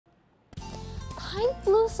time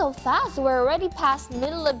flew so fast. We're already past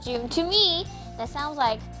middle of June. To me, that sounds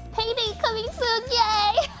like payday coming soon,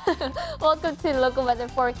 yay! Welcome to the local weather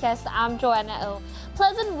forecast. I'm Joanna.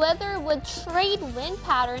 Pleasant weather with trade wind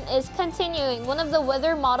pattern is continuing. One of the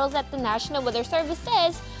weather models at the National Weather Service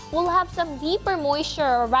says we'll have some deeper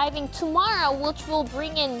moisture arriving tomorrow, which will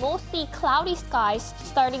bring in mostly cloudy skies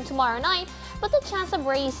starting tomorrow night. But the chance of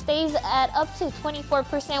rain stays at up to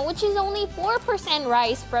 24%, which is only 4%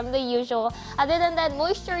 rise from the usual. Other than that,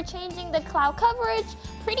 moisture changing the cloud coverage.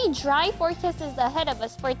 Pretty dry forecast is ahead of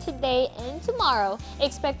us for today and tomorrow.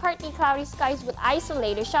 Expect partly cloudy skies with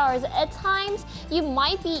isolated showers. At times, you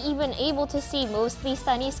might be even able to see mostly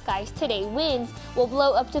sunny skies today. Winds will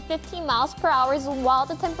blow up to 15 miles per hour, while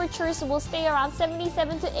the temperatures will stay around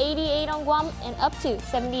 77 to 88 on Guam and up to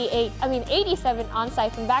 87 on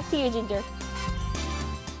Siphon. Back to you, Ginger.